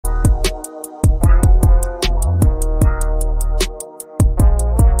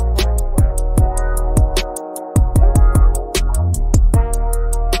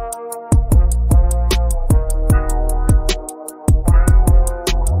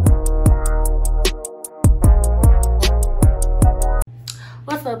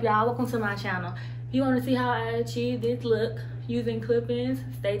up, y'all? Welcome to my channel. If you want to see how I achieve this look using clip-ins,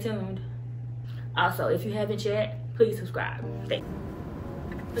 stay tuned. Also, if you haven't yet, please subscribe. Thanks.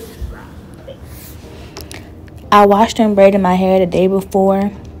 Please subscribe. Thanks. I washed and braided my hair the day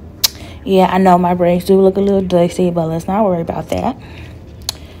before. Yeah, I know my braids do look a little dusty, but let's not worry about that.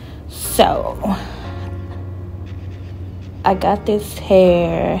 So, I got this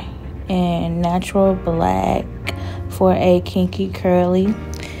hair in natural black for a kinky curly.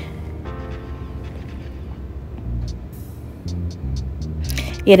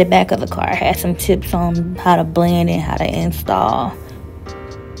 Yeah, the back of the car has some tips on how to blend and how to install.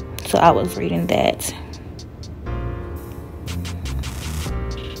 So I was reading that.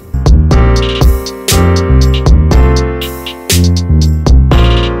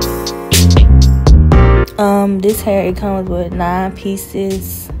 This hair, it comes with 9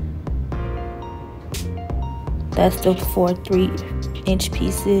 pieces. That's the 4 3-inch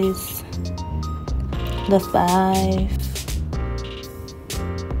pieces. The 5.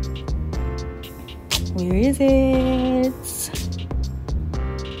 Where is it?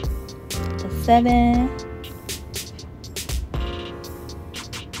 The 7.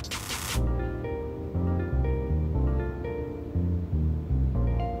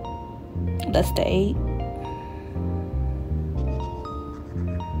 That's the 8.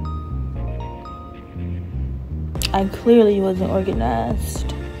 I clearly wasn't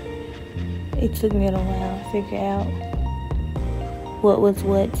organized. It took me a while to figure out what was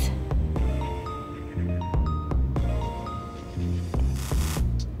what.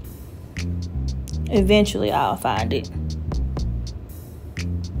 Eventually, I'll find it.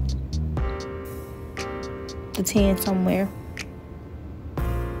 The 10 somewhere.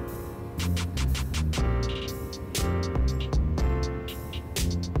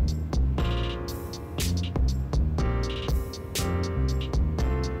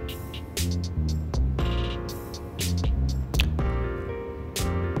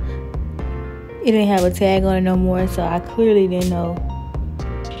 It didn't have a tag on it no more, so I clearly didn't know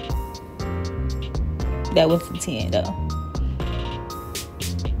that was the 10 though.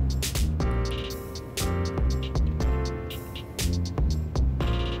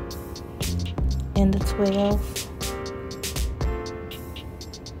 And the 12.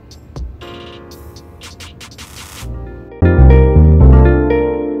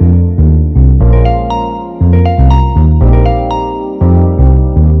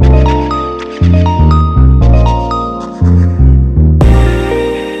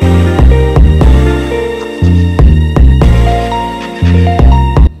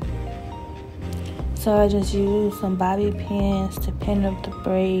 So I just used some bobby pins to pin up the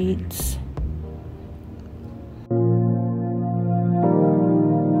braids.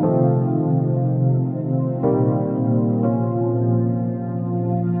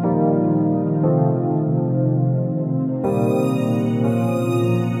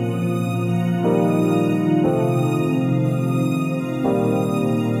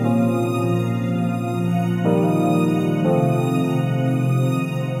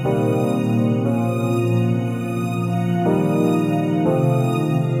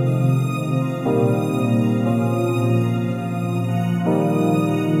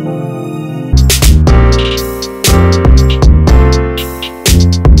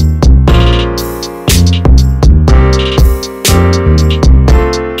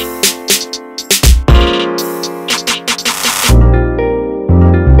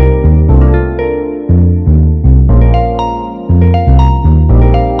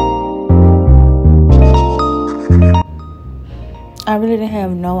 I really didn't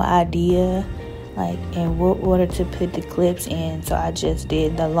have no idea like in what order to put the clips in, so I just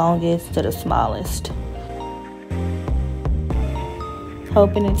did the longest to the smallest,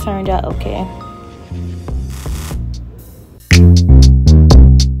 hoping it turned out okay.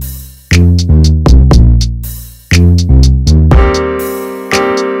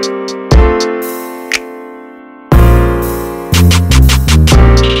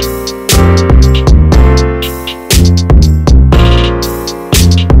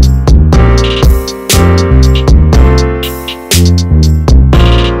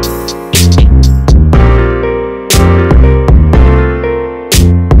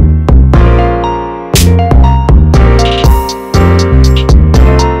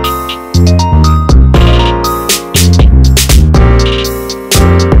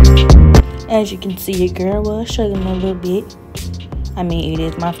 As you can see, your girl was struggling a little bit. I mean, it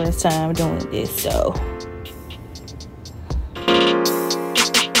is my first time doing this, so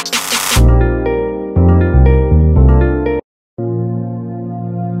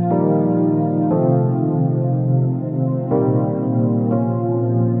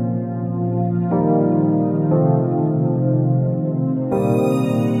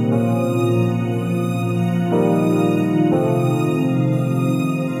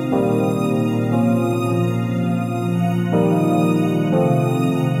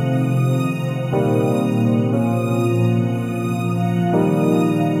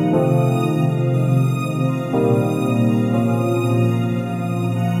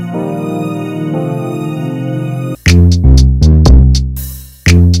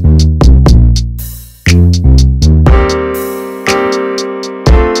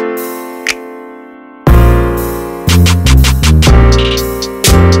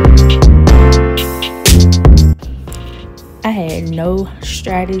no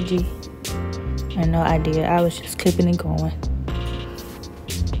strategy and no idea. I was just clipping and going.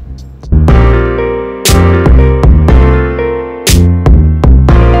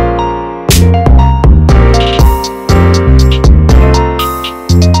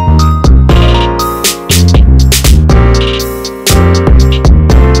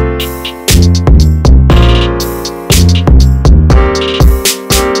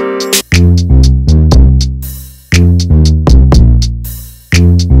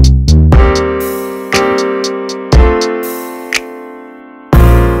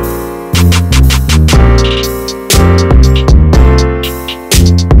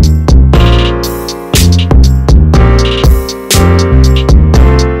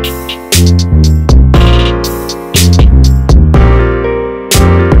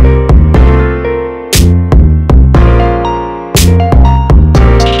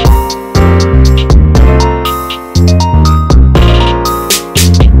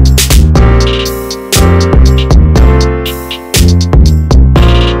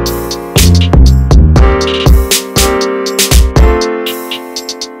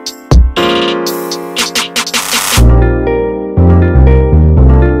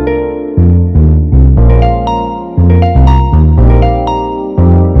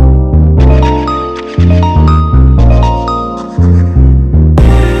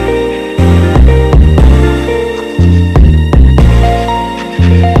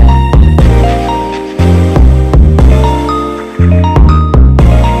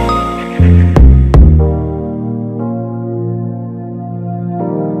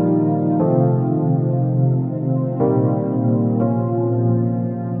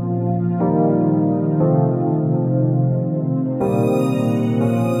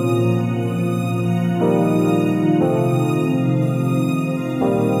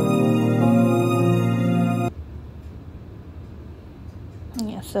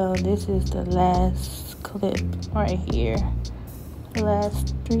 So this is the last clip right here, the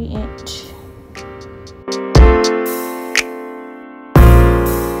last 3-inch.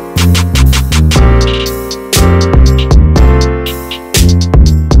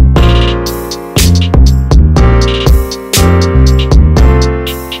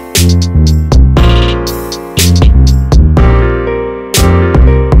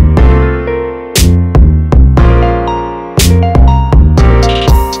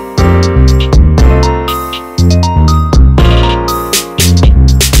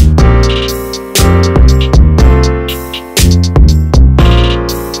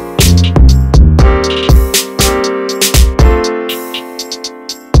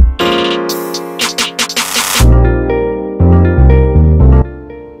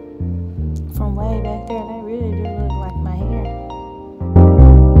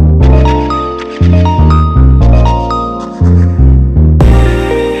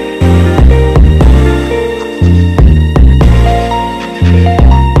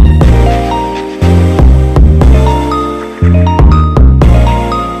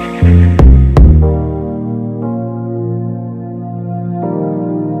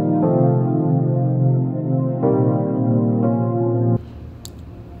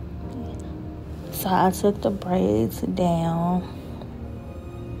 So I took the braids down.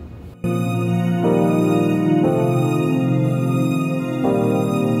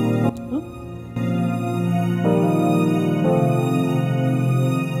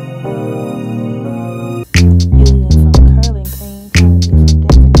 Using some curling cream, trying to get some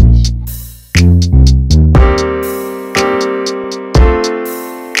definition.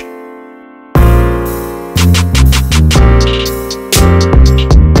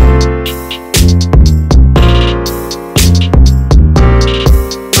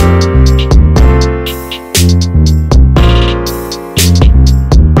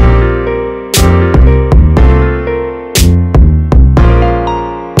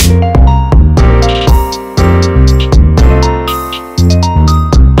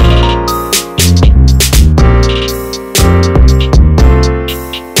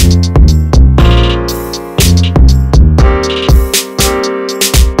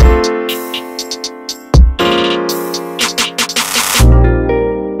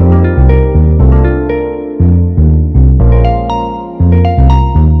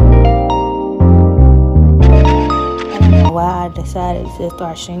 Decided to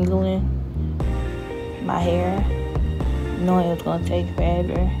start shingling my hair, knowing it was going to take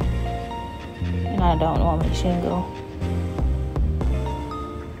forever, and I don't normally shingle.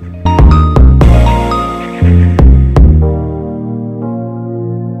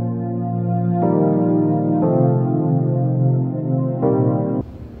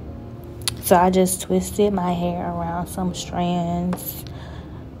 So I just twisted my hair around some strands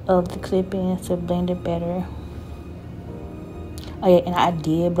of the clip-ins to blend it better. Oh yeah, and I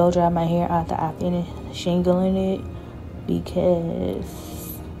did blow dry my hair after I finished shingling it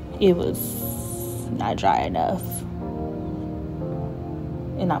because it was not dry enough.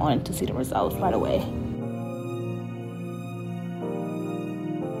 And I wanted to see the results right away.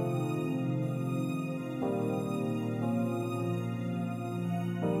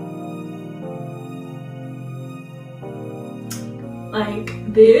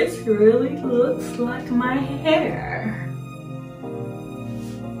 Like, this really looks like my hair.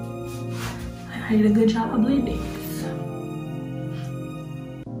 I did a good job of blending this.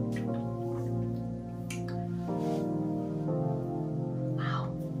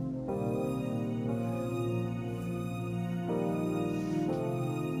 Wow.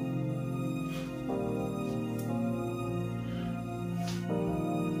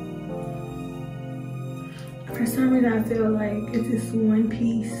 For some reason, I feel like it's this one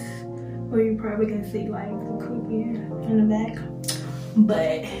piece where you probably can see like the clip-in in the back,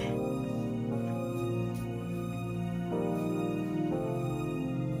 but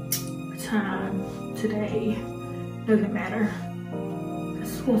time today doesn't matter. I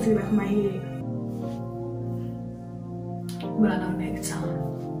just want to see the back of my head, but I know next time,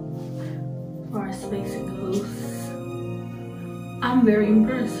 as far as spacing goes, I'm very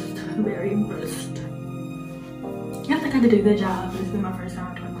impressed. Very impressed. I think I did a good job. It's been my first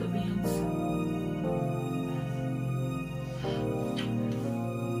time doing clip-ins.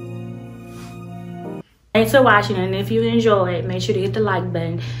 Thanks for watching, and if you enjoyed, make sure to hit the like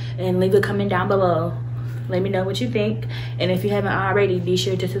button and leave a comment down below. Let me know what you think, and if you haven't already, be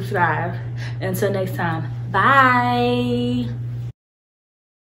sure to subscribe. Until next time, bye.